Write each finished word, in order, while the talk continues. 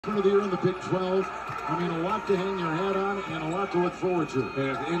of the year in the Big 12. I mean, a lot to hang your hat on and a lot to look forward to.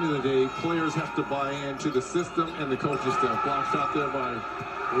 And at the end of the day, players have to buy into the system and the coaching staff. Block shot there by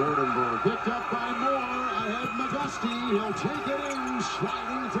Wardenberg. Picked up by Moore. Ahead McGusty. He'll take it in,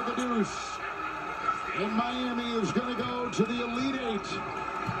 sliding for the deuce. And Miami is going to go to the Elite Eight.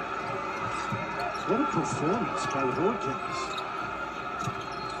 What a performance by the Hurricanes.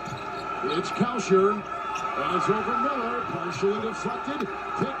 It's Kauscher. And it's over Miller, partially deflected,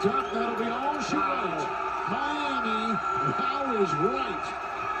 picked up, that'll be all she wrote. Miami now is right.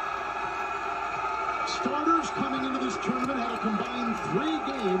 Starters coming into this tournament had a combined 3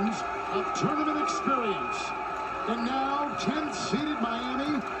 games of tournament experience. And now 10th seeded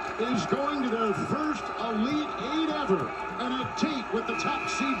Miami is going to their first Elite Eight ever and a date with the top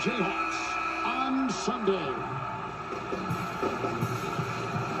seed Jayhawks on Sunday.